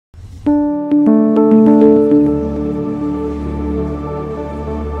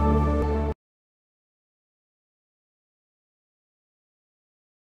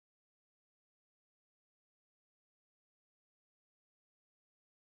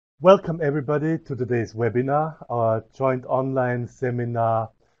Welcome everybody to today's webinar, our joint online seminar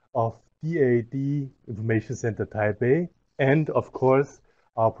of DAAD Information Center Taipei, and of course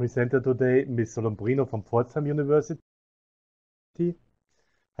our presenter today, Ms. Solombrino from Pforzheim University.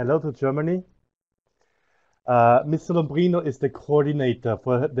 Hello to Germany. Ms. Solombrino is the coordinator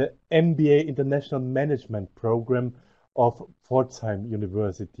for the MBA International Management program of Pforzheim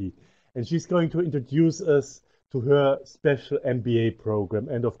University, and she's going to introduce us to her special MBA program,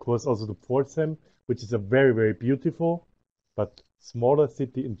 and of course also to Pforzheim, which is a very, very beautiful but smaller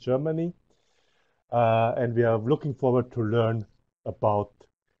city in Germany. And we are looking forward to learn about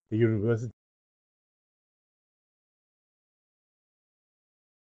the university.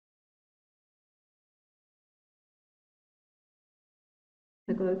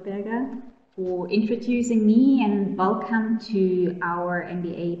 Goldberger for introducing me, and welcome to our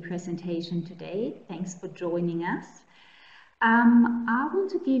MBA presentation today. Thanks for joining us. I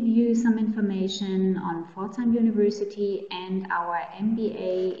want to give you some information on Pforzheim University and our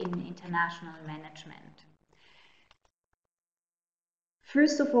MBA in International Management.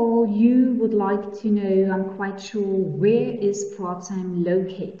 First of all, you would like to know, I'm quite sure, where is Pforzheim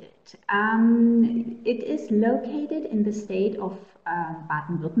located? It is located in the state of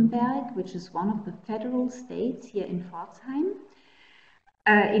Baden-Württemberg, which is one of the federal states here in Pforzheim,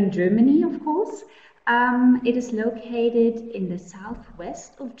 in Germany, of course. It is located in the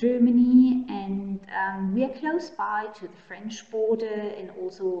southwest of Germany, and we are close by to the French border, and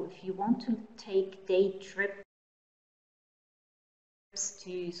also if you want to take day trips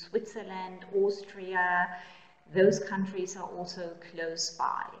to Switzerland, Austria, those countries are also close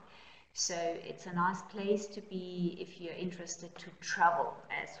by. So it's a nice place to be if you're interested to travel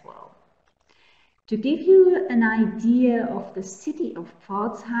as well. To give you an idea of the city of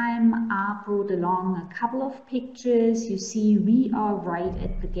Pforzheim, I brought along a couple of pictures. You see, we are right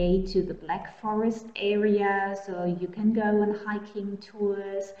at the gate to the Black Forest area, so you can go on hiking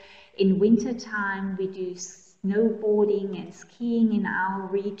tours. In winter time, we do snowboarding and skiing in our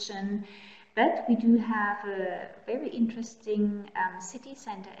region. But we do have a very interesting city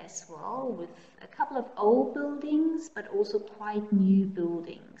center as well, with a couple of old buildings, but also quite new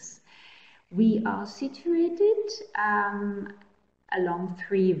buildings. We are situated along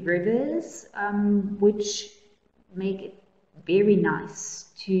 3 rivers, which make it very nice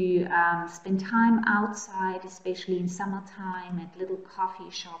to spend time outside, especially in summertime, at little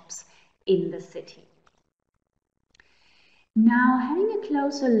coffee shops in the city. Now, having a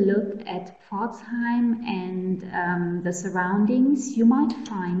closer look at Pforzheim and the surroundings, you might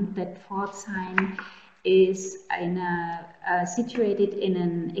find that Pforzheim is situated in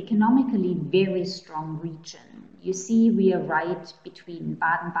an economically very strong region. You see, we are right between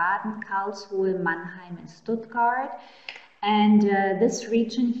Baden-Baden, Karlsruhe, Mannheim and Stuttgart. And this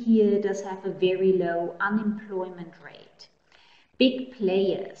region here does have a very low unemployment rate. Big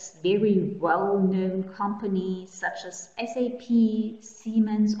players, very well-known companies such as SAP,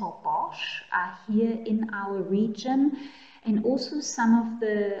 Siemens or Bosch are here in our region, and also some of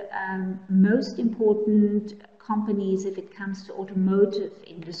the most important companies if it comes to automotive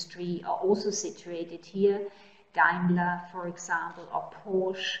industry are also situated here. Daimler, for example, or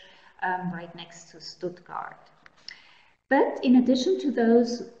Porsche, right next to Stuttgart. But in addition to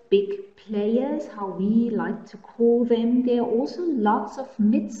those big players, how we like to call them, there are also lots of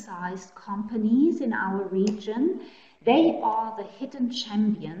mid-sized companies in our region. They are the hidden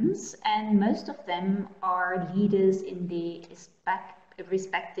champions, and most of them are leaders in the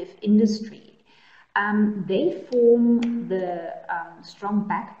respective industry. They form the strong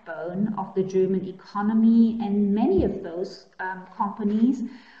backbone of the German economy, and many of those companies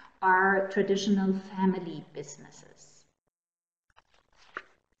are traditional family businesses.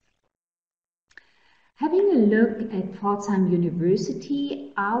 Having a look at Pforzheim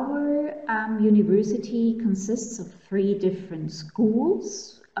University, our university consists of 3 different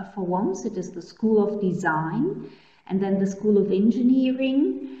schools. For once, it is the School of Design, and then the School of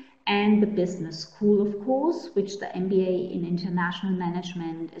Engineering, and the Business School, of course, which the MBA in International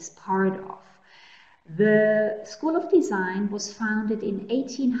Management is part of. The School of Design was founded in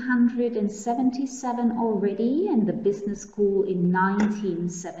 1877 already, and the Business School in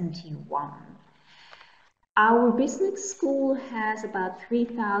 1971. Our business school has about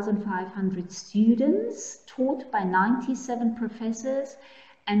 3,500 students, taught by 97 professors,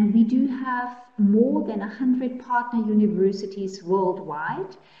 and we do have more than 100 partner universities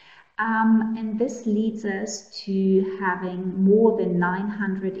worldwide. And this leads us to having more than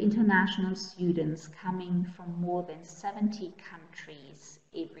 900 international students coming from more than 70 countries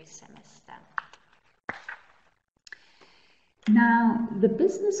every semester. Now, the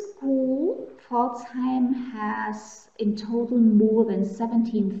business school, Pforzheim, has in total more than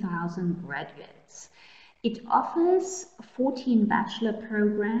 17,000 graduates. It offers 14 bachelor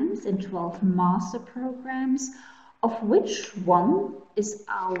programs and 12 master programs, of which one is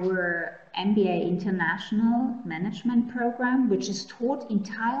our MBA International Management program, which is taught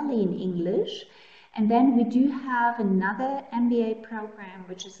entirely in English. And then we do have another MBA program,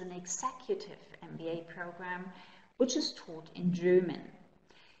 which is an executive MBA program, which is taught in German.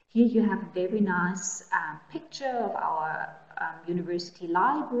 Here you have a very nice picture of our university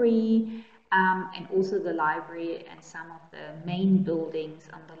library, and also the library and some of the main buildings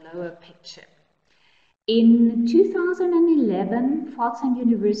on the lower picture. In 2011, Pforzheim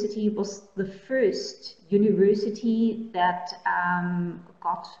University was the first university that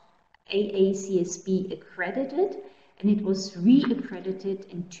got AACSB accredited, and it was re-accredited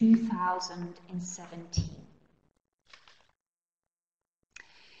in 2017.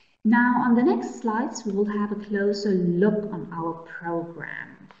 Now, on the next slides, we will have a closer look on our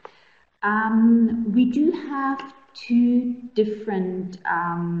program. We do have two different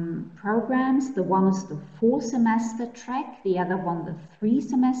programs. The one is the 4-semester track, the other one the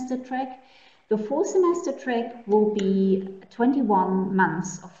 3-semester track. The 4-semester track will be 21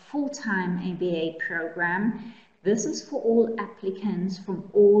 months of full-time MBA program. This is for all applicants from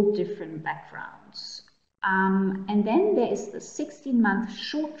all different backgrounds. And then there is the 16-month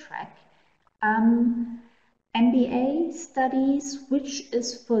short track MBA studies, which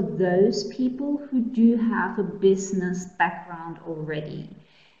is for those people who do have a business background already.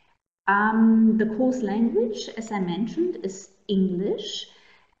 The course language, as I mentioned, is English,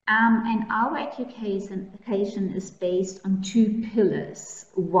 and our education is based on two pillars,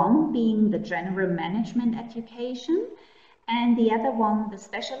 one being the general management education, and the other one, the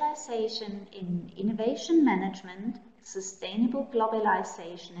specialization in innovation management, sustainable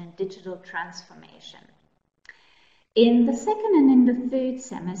globalization, and digital transformation. In the second and in the third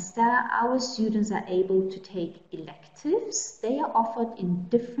semester, our students are able to take electives. They are offered in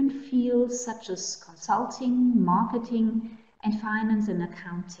different fields such as consulting, marketing, and finance and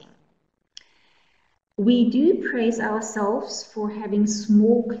accounting. We do praise ourselves for having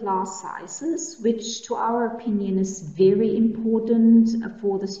small class sizes, which to our opinion is very important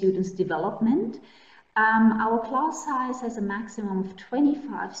for the students' development. Our class size has a maximum of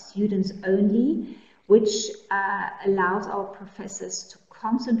 25 students only, which allows our professors to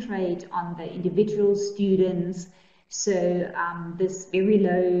concentrate on the individual students. So this very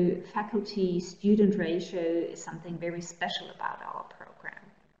low faculty-student ratio is something very special about our program.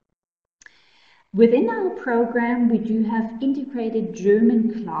 Within our program, we do have integrated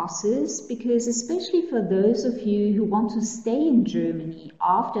German classes because especially for those of you who want to stay in Germany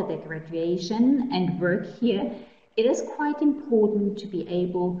after their graduation and work here, it is quite important to be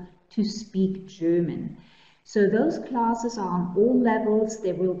able to speak German. So those classes are on all levels.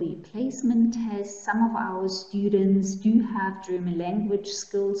 There will be placement tests. Some of our students do have German language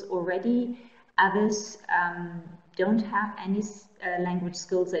skills already. Others don't have any language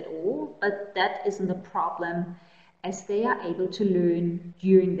skills at all, but that isn't a problem as they are able to learn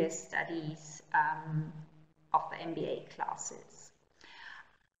during their studies of the MBA classes.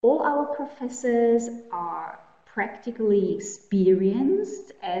 All our professors are practically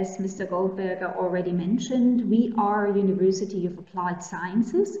experienced. As Mr. Goldberger already mentioned, we are a University of Applied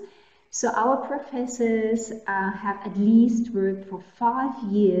Sciences, so our professors have at least worked for 5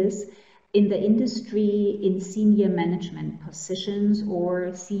 years in the industry in senior management positions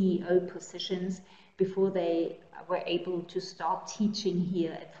or CEO positions before they were able to start teaching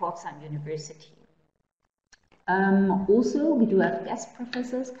here at Pforzheim University. Also, we do have guest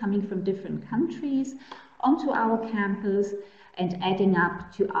professors coming from different countries onto our campus and adding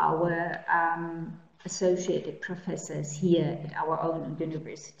up to our associated professors here at our own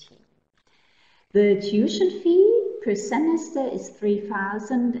university. The tuition fee per semester is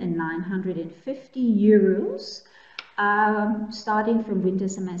 3,950 euros, starting from winter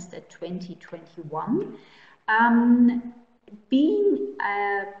semester 2021. Being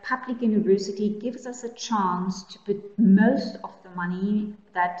a public university gives us a chance to put most of the money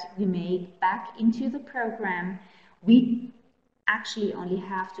that we make back into the program. We actually only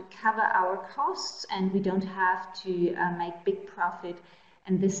have to cover our costs and we don't have to make big profit,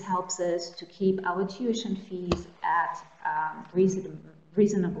 and this helps us to keep our tuition fees at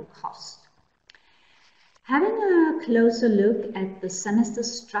reasonable cost. Having a closer look at the semester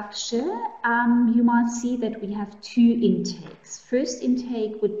structure, you might see that we have 2 intakes. First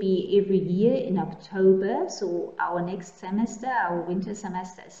intake would be every year in October, so our next semester, our winter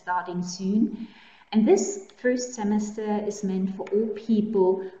semester, is starting soon. And this first semester is meant for all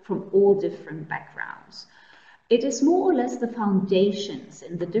people from all different backgrounds. It is more or less the foundations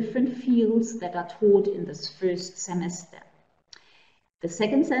in the different fields that are taught in this first semester. The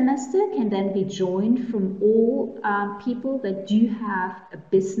second semester can then be joined from all people that do have a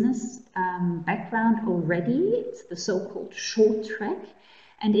business background already. It's the so-called short track.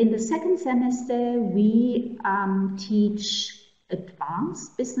 And in the second semester, we teach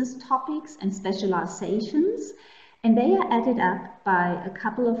advanced business topics and specializations, and they are added up by a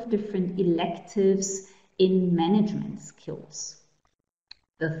couple of different electives in management skills.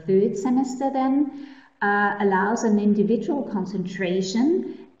 The third semester then allows an individual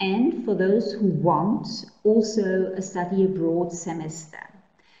concentration, and for those who want, also a study abroad semester.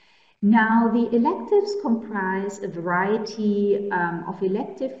 Now, the electives comprise a variety of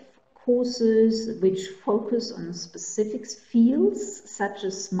elective courses which focus on specific fields such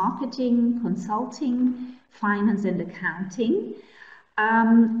as marketing, consulting, finance and accounting,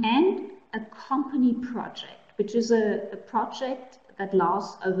 and a company project, which is a project that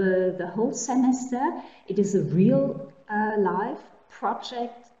lasts over the whole semester. It is a real life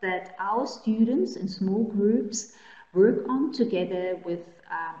project that our students in small groups work on together with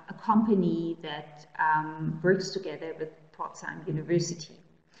a company that works together with Pforzheim University.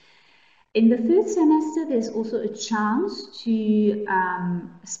 In the third semester, there's also a chance to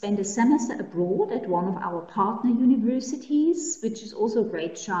spend a semester abroad at one of our partner universities, which is also a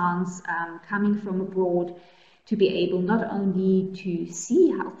great chance coming from abroad to be able not only to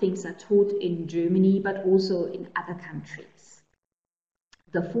see how things are taught in Germany, but also in other countries.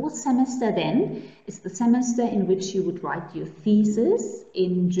 The fourth semester then is the semester in which you would write your thesis.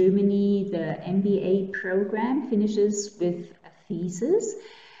 In Germany, the MBA program finishes with a thesis.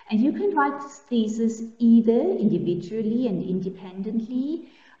 And you can write this thesis either individually and independently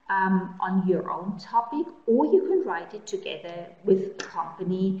on your own topic, or you can write it together with a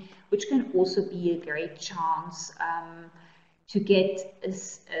company, which can also be a great chance to get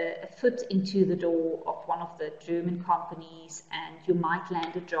a foot into the door of one of the German companies, and you might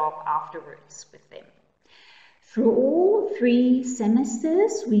land a job afterwards with them. Through all 3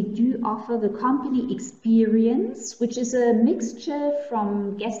 semesters, we do offer the company experience, which is a mixture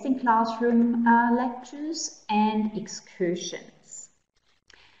from guest in classroom lectures and excursions.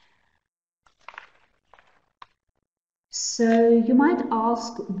 So you might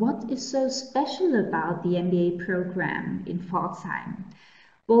ask, what is so special about the MBA program in Pforzheim?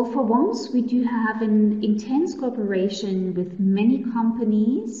 Well, for once, we do have an intense cooperation with many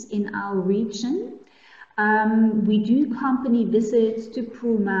companies in our region. We do company visits to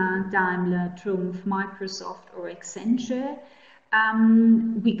Puma, Daimler, Trumpf, Microsoft or Accenture.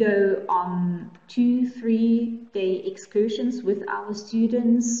 We go on 2-3 day excursions with our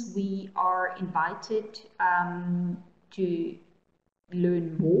students. We are invited to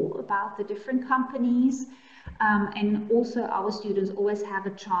learn more about the different companies. And also our students always have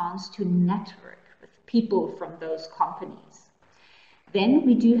a chance to network with people from those companies. Then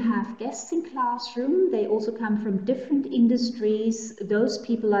we do have guests in classroom. They also come from different industries. Those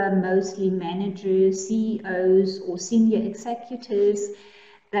people are mostly managers, CEOs or senior executives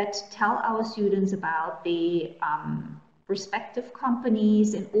that tell our students about their respective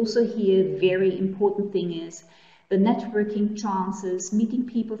companies. And also here, very important thing is the networking chances, meeting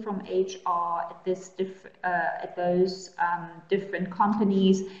people from HR at those different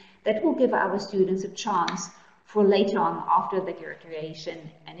companies. That will give our students a chance for later on after the graduation,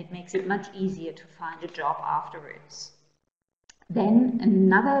 and it makes it much easier to find a job afterwards. Then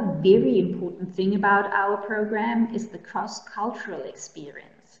another very important thing about our program is the cross-cultural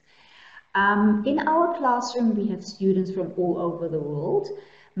experience. In our classroom, we have students from all over the world.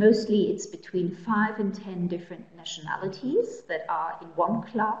 Mostly it's between 5 and 10 different nationalities that are in one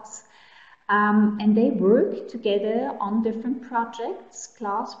class. And they work together on different projects,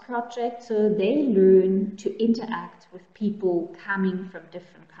 class projects, so they learn to interact with people coming from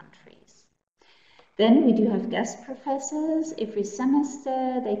different countries. Then we do have guest professors every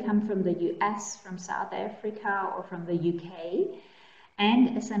semester. They come from the US, from South Africa, or from the UK.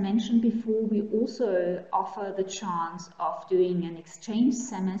 And as I mentioned before, we also offer the chance of doing an exchange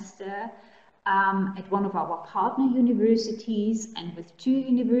semester at one of our partner universities, and with 2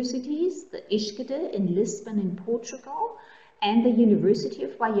 universities, the ISCTE in Lisbon in Portugal and the University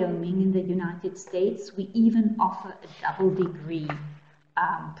of Wyoming in the United States. We even offer a double degree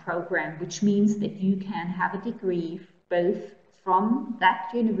program, which means that you can have a degree both from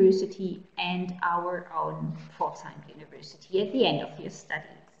that university and our own Pforzheim University at the end of your studies.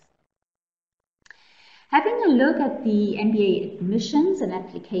 Having a look at the MBA admissions and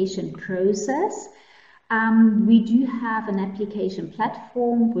application process, we do have an application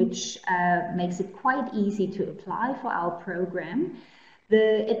platform which makes it quite easy to apply for our program.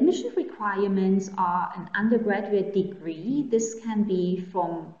 The admission requirements are an undergraduate degree. This can be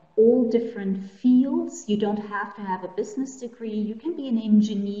from all different fields. You don't have to have a business degree. You can be an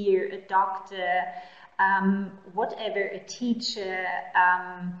engineer, a doctor, whatever, a teacher,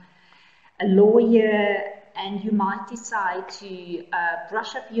 a lawyer, and you might decide to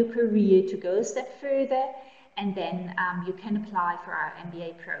brush up your career to go a step further, and then you can apply for our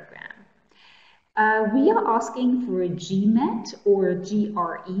MBA program. We are asking for a GMAT or a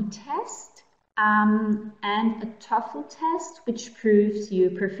GRE test and a TOEFL test, which proves your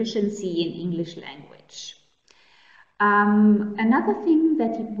proficiency in English language. Another thing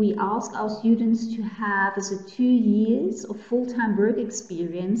that we ask our students to have is 2 years of full-time work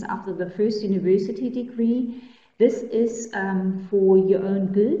experience after the first university degree. This is for your own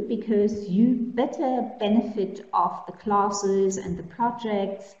good, because you better benefit of the classes and the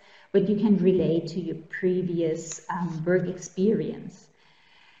projects when you can relate to your previous work experience.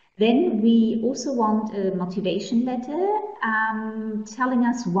 Then we also want a motivation letter telling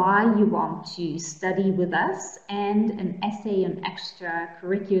us why you want to study with us, and an essay on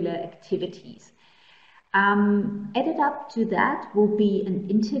extracurricular activities. Added up to that will be an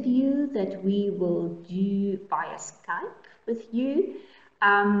interview that we will do via Skype with you,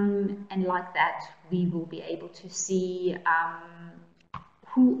 and like that we will be able to see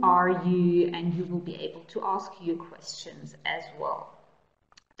who are you, and you will be able to ask your questions as well.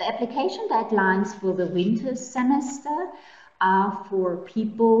 The application deadlines for the winter semester are for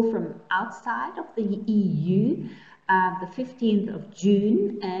people from outside of the EU, the 15th of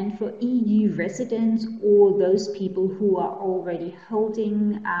June, and for EU residents or those people who are already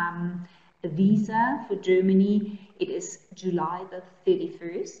holding a visa for Germany, it is July the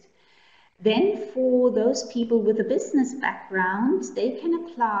 31st. Then for those people with a business background, they can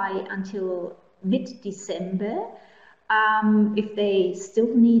apply until mid-December. If they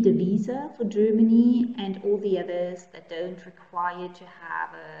still need a visa for Germany, and all the others that don't require to have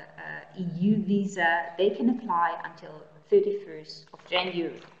a EU visa, they can apply until 31st of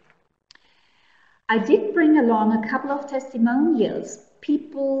January. I did bring along a couple of testimonials,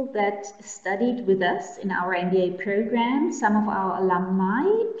 people that studied with us in our MBA program, some of our alumni.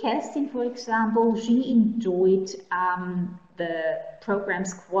 Kerstin, for example, she enjoyed the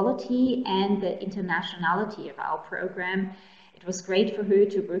program's quality and the internationality of our program. It was great for her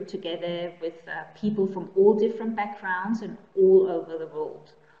to work together with people from all different backgrounds and all over the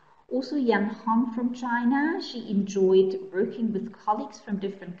world. Also, Yan Hong from China, she enjoyed working with colleagues from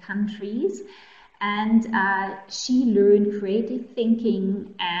different countries, and she learned creative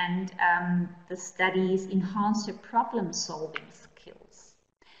thinking, and the studies enhanced her problem-solving skills.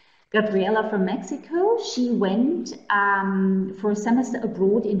 Gabriela from Mexico, she went for a semester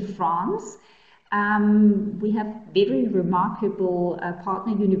abroad in France. We have very remarkable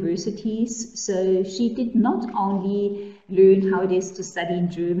partner universities, so she did not only learn how it is to study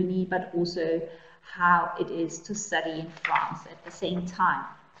in Germany, but also how it is to study in France at the same time.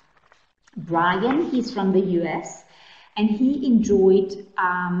 Brian, he's from the US, and he enjoyed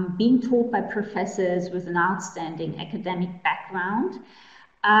being taught by professors with an outstanding academic background.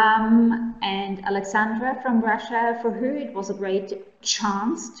 And Alexandra from Russia, for her it was a great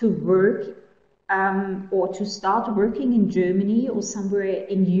chance to work or to start working in Germany or somewhere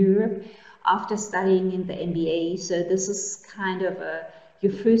in Europe after studying in the MBA. So this is kind of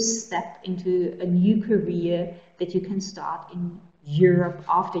your first step into a new career that you can start in Europe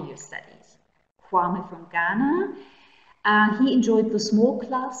after your studies. Kwame from Ghana, he enjoyed the small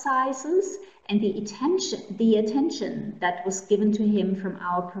class sizes and the attention that was given to him from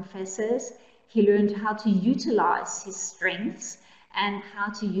our professors. He learned how to utilize his strengths and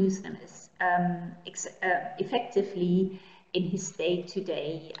how to use them as, effectively in his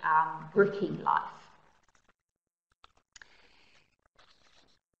day-to-day working life.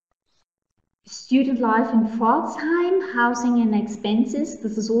 Student life in Pforzheim, housing and expenses.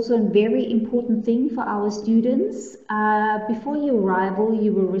 This is also a very important thing for our students. Before your arrival,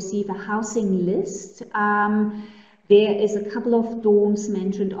 you will receive a housing list. There is a couple of dorms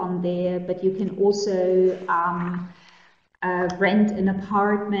mentioned on there, but you can also rent an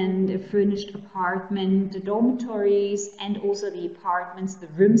apartment, a furnished apartment. The dormitories and also the apartments, the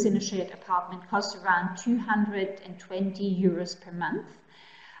rooms in a shared apartment cost around 220 euros per month.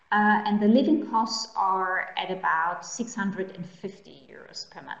 And the living costs are at about 650 euros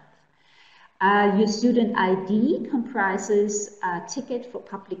per month. Your student ID comprises a ticket for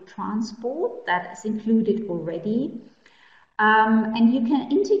public transport that is included already. And you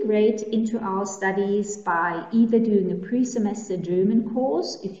can integrate into our studies by either doing a pre-semester German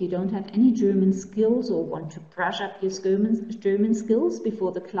course if you don't have any German skills or want to brush up your German skills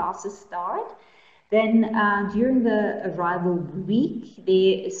before the classes start. Then during the arrival week,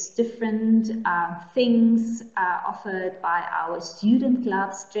 there is different things offered by our student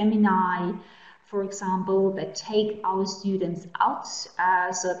clubs, Gemini, for example, that take our students out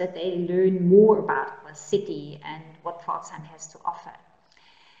so that they learn more about our city and what Pforzheim has to offer.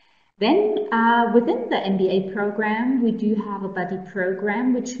 Then within the MBA program, we do have a buddy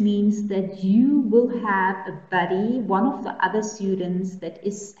program, which means that you will have a buddy, one of the other students that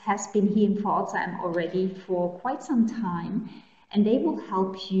has been here in Pforzheim already for quite some time, and they will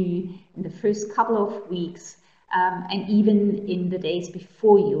help you in the first couple of weeks and even in the days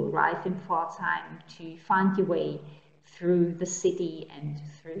before you arrive in Pforzheim to find your way through the city and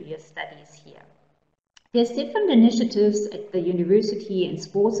through your studies here. There's different initiatives at the university and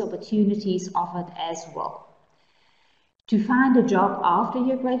sports opportunities offered as well. To find a job after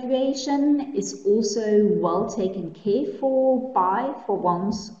your graduation is also well taken care for by, for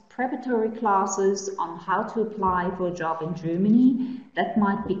once, preparatory classes on how to apply for a job in Germany. That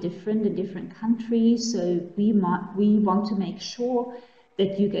might be different in different countries, so we want to make sure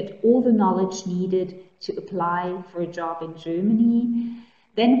that you get all the knowledge needed to apply for a job in Germany.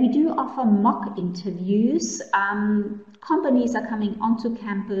 Then we do offer mock interviews. Companies are coming onto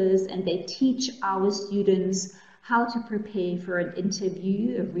campus and they teach our students how to prepare for an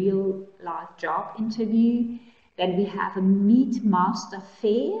interview, a real life job interview. Then we have a Meet Master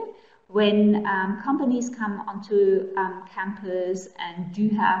Fair when companies come onto campus and do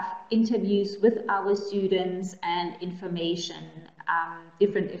have interviews with our students and information,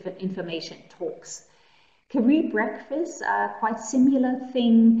 different information talks. Career breakfasts are quite similar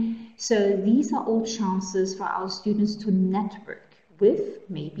thing. So these are all chances for our students to network with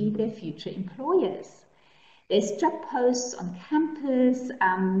maybe their future employers. There's job posts on campus.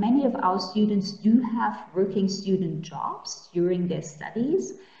 Many of our students do have working student jobs during their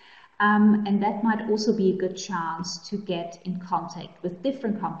studies. And that might also be a good chance to get in contact with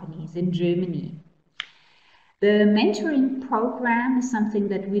different companies in Germany. The mentoring program is something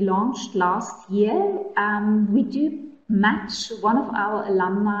that we launched last year. We do match one of our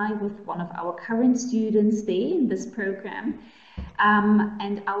alumni with one of our current students there in this program.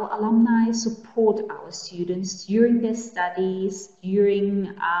 And our alumni support our students during their studies,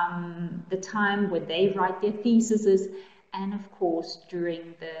 during the time when they write their theses, and of course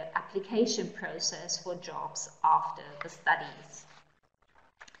during the application process for jobs after the studies.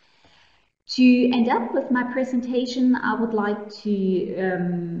 To end up with my presentation, I would like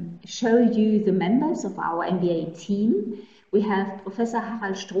to show you the members of our MBA team. We have Professor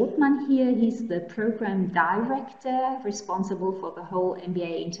Harald Strothmann here. He's the program director responsible for the whole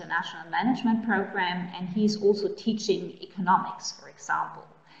MBA International Management program, and he's also teaching economics, for example.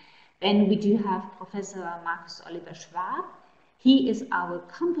 Then we do have Professor Markus Oliver Schwab. He is our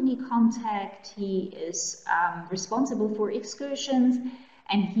company contact. He is responsible for excursions,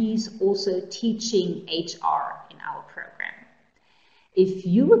 and he's also teaching HR in our program. If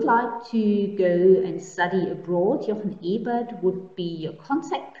you would like to go and study abroad, Jochen Ebert would be your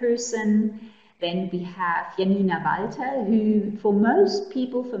contact person. Then we have Janina Walter, who for most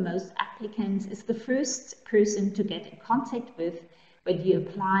people, for most applicants, is the first person to get in contact with when you're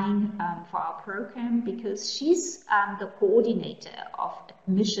applying for our program, because she's the coordinator of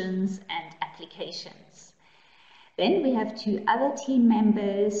admissions and applications. Then we have two other team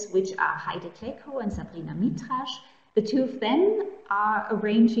members, which are Heide Klecko and Sabrina Mitrasch. The two of them are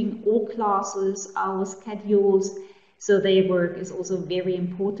arranging all classes, our schedules, so their work is also very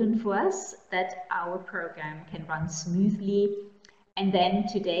important for us, that our program can run smoothly. And then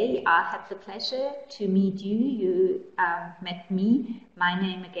today I had the pleasure to meet you. You met me. My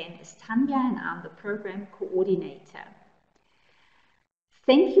name again is Tanja and I'm the program coordinator.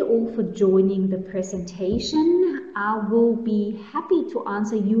 Thank you all for joining the presentation. I will be happy to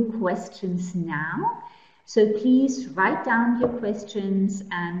answer your questions now. So please write down your questions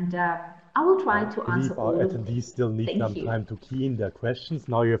and I will try to answer all of them. Attendees still need some time to key in their questions.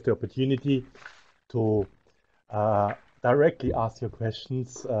 Now you have the opportunity to directly ask your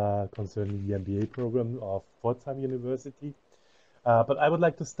questions concerning the MBA program of Pforzheim University. But I would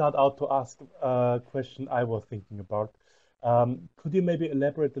like to start out to ask a question I was thinking about. Could you maybe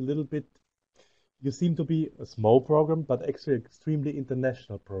elaborate a little bit? You seem to be a small program, but actually extremely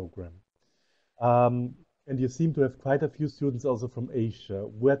international program. And you seem to have quite a few students also from Asia.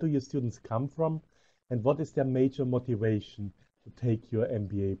 Where do your students come from? And what is their major motivation to take your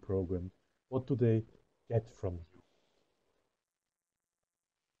MBA program? What do they get from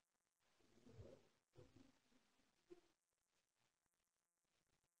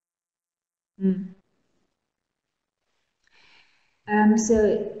you?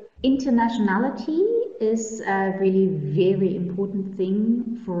 So internationality is a really very important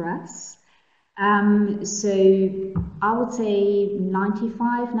thing for us. So I would say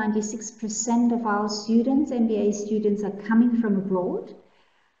 95–96% of our students, MBA students, are coming from abroad.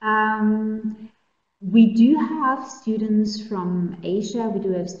 We do have students from Asia, we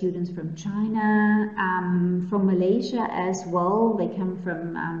do have students from China, from Malaysia as well. They come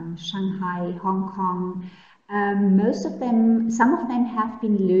from Shanghai, Hong Kong. Most of them, some of them have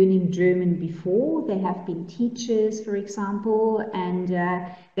been learning German before. They have been teachers, for example, and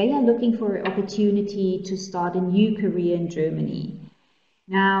they are looking for an opportunity to start a new career in Germany.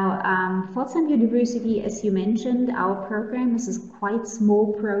 Now, Pforzheim University, as you mentioned, our program is a quite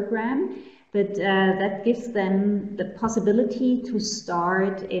small program, but that gives them the possibility to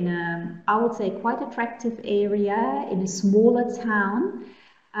start in a, I would say, quite attractive area in a smaller town.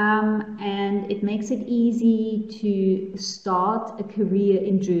 And it makes it easy to start a career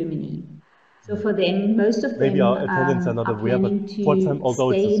in Germany. So for them, most of them our attendants are not aware, but Pforzheim,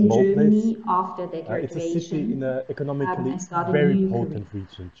 although it's a small place, after their graduation, it's a city in an economically very potent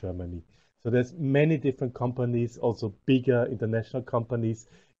region in Germany. So there's many different companies, also bigger international companies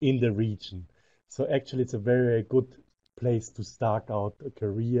in the region. So actually it's a very, very good place to start out a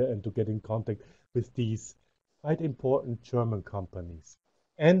career and to get in contact with these quite important German companies.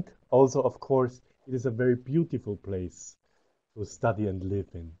 And also, of course, it is a very beautiful place to study and live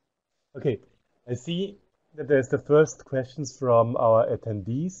in. Okay, I see that there's the first questions from our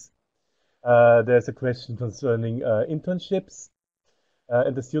attendees. There's a question concerning internships.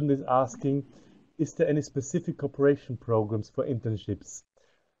 And the student is asking, is there any specific cooperation programs for internships?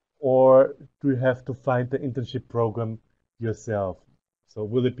 Or do you have to find the internship program yourself? So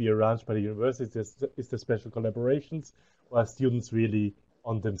will it be arranged by the university? Is there special collaborations? Or are students really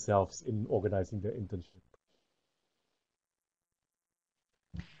on themselves in organizing their internship?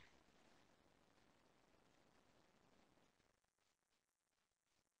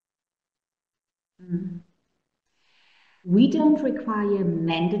 We don't require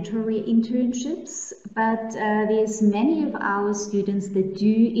mandatory internships, but there's many of our students that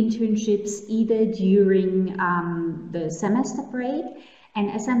do internships either during the semester break,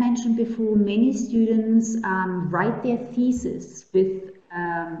 and as I mentioned before, many students write their thesis with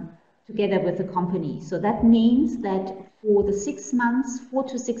together with the company. So that means that for the 6 months, 4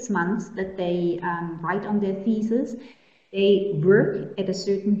 to 6 months that they write on their thesis, they work at a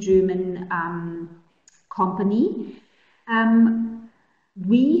certain German company.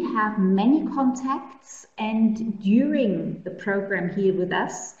 We have many contacts, and during the program here with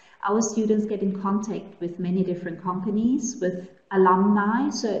us, our students get in contact with many different companies, with alumni.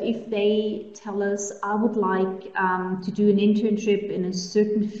 So if they tell us, I would like to do an internship in a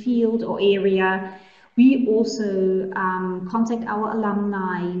certain field or area, we also contact our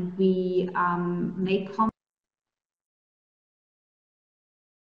alumni. We make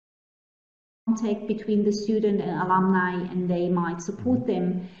contact between the student and alumni, and they might support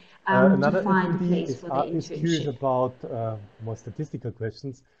them to find a place for their internship. Is curious about more statistical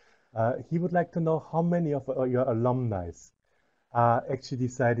questions. He would like to know how many of your alumni are actually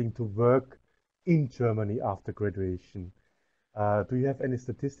deciding to work in Germany after graduation. Do you have any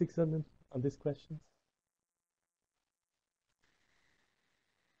statistics on this question?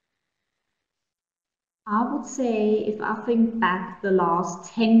 I would say, if I think back the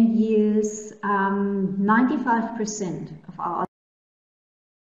last 10 years, 95% of our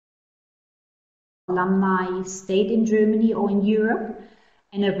alumni stayed in Germany or in Europe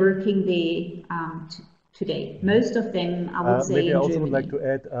and are working there today. Most of them, I would say, maybe in I also Germany. would like to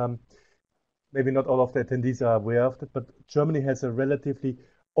add, maybe not all of the attendees are aware of it, but Germany has a relatively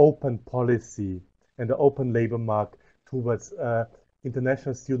open policy and an open labor market towards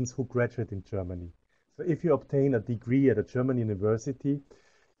international students who graduate in Germany. So if you obtain a degree at a German university,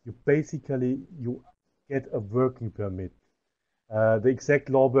 you get a working permit. The exact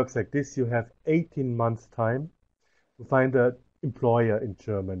law works like this. You have 18 months time to find an employer in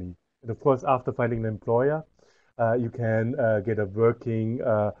Germany. And of course, after finding an employer, you can get a working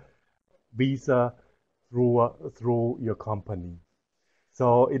visa through your company.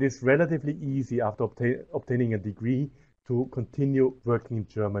 So it is relatively easy after obtaining a degree to continue working in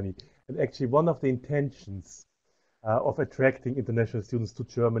Germany. And actually, one of the intentions of attracting international students to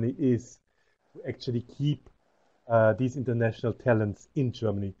Germany is to actually keep these international talents in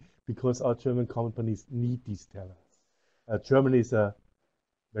Germany, because our German companies need these talents. Germany is a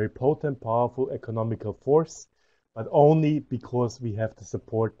very potent, powerful economical force, but only because we have the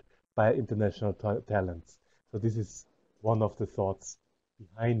support by international talents. So this is one of the thoughts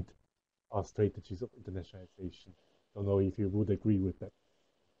behind our strategies of internationalization. Don't know if you would agree with that.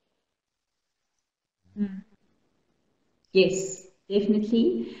 Yes,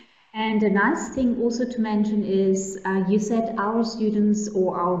 definitely. And a nice thing also to mention is you said our students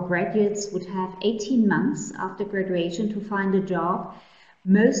or our graduates would have 18 months after graduation to find a job.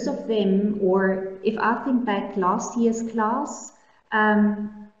 Most of them, or if I think back last year's class,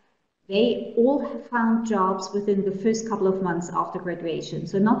 they all have found jobs within the first couple of months after graduation.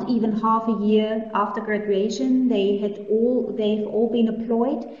 So not even half a year after graduation, they've all been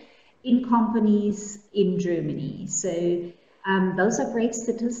employed in companies in Germany. So those are great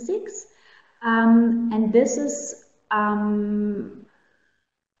statistics. And this is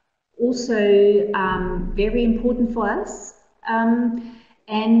also very important for us.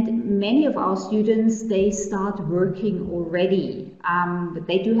 And many of our students, they start working already. But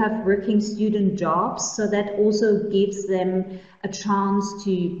they do have working student jobs, so that also gives them a chance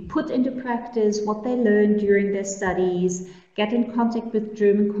to put into practice what they learned during their studies, get in contact with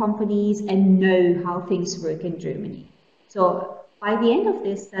German companies, and know how things work in Germany. So by the end of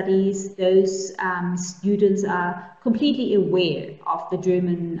their studies, those students are completely aware of the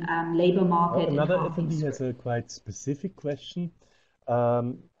German labor market. Another attendee has a quite specific question.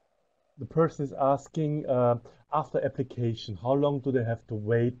 The person is asking, after application, how long do they have to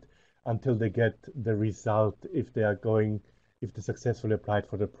wait until they get the result if they successfully applied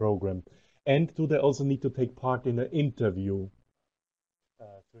for the program? And do they also need to take part in an interview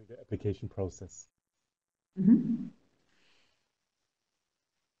during the application process? Mm-hmm.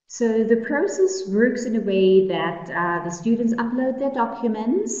 So the process works in a way that the students upload their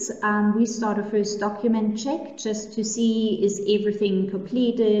documents. We start a first document check just to see is everything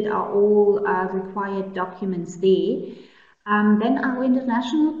completed, are all required documents there. Then our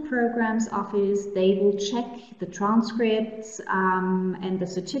international programs office, they will check the transcripts and the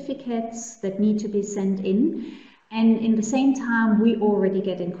certificates that need to be sent in. And in the same time, we already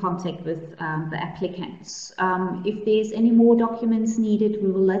get in contact with the applicants. If there's any more documents needed, we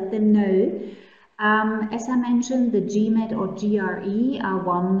will let them know. As I mentioned, the GMAT or GRE are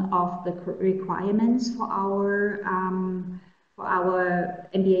one of the requirements for our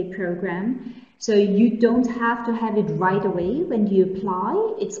MBA program. So you don't have to have it right away when you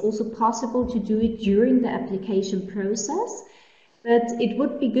apply. It's also possible to do it during the application process. But it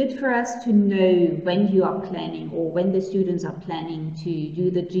would be good for us to know when you are planning or when the students are planning to do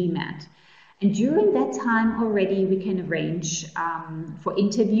the GMAT. And during that time already, we can arrange for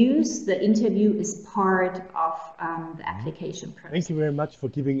interviews. The interview is part of the application process. Thank you very much for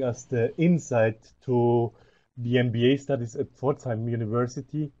giving us the insight to the MBA studies at Pforzheim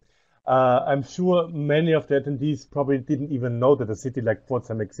University. I'm sure many of the attendees probably didn't even know that a city like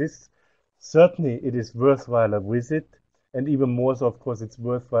Pforzheim exists. Certainly, it is worthwhile a visit. And even more so, of course, it's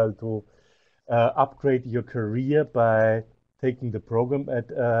worthwhile to upgrade your career by taking the program at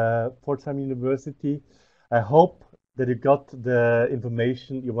Pforzheim University. I hope that you got the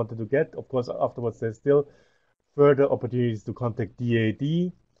information you wanted to get. Of course, afterwards, there's still further opportunities to contact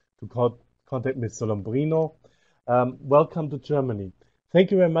DAAD, to contact Ms. Solombrino. Welcome to Germany.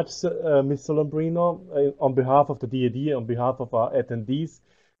 Thank you very much, Ms. Solombrino, on behalf of the DAAD, on behalf of our attendees,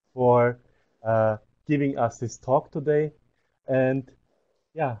 for giving us this talk today. And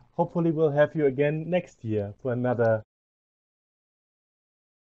yeah, hopefully we'll have you again next year for another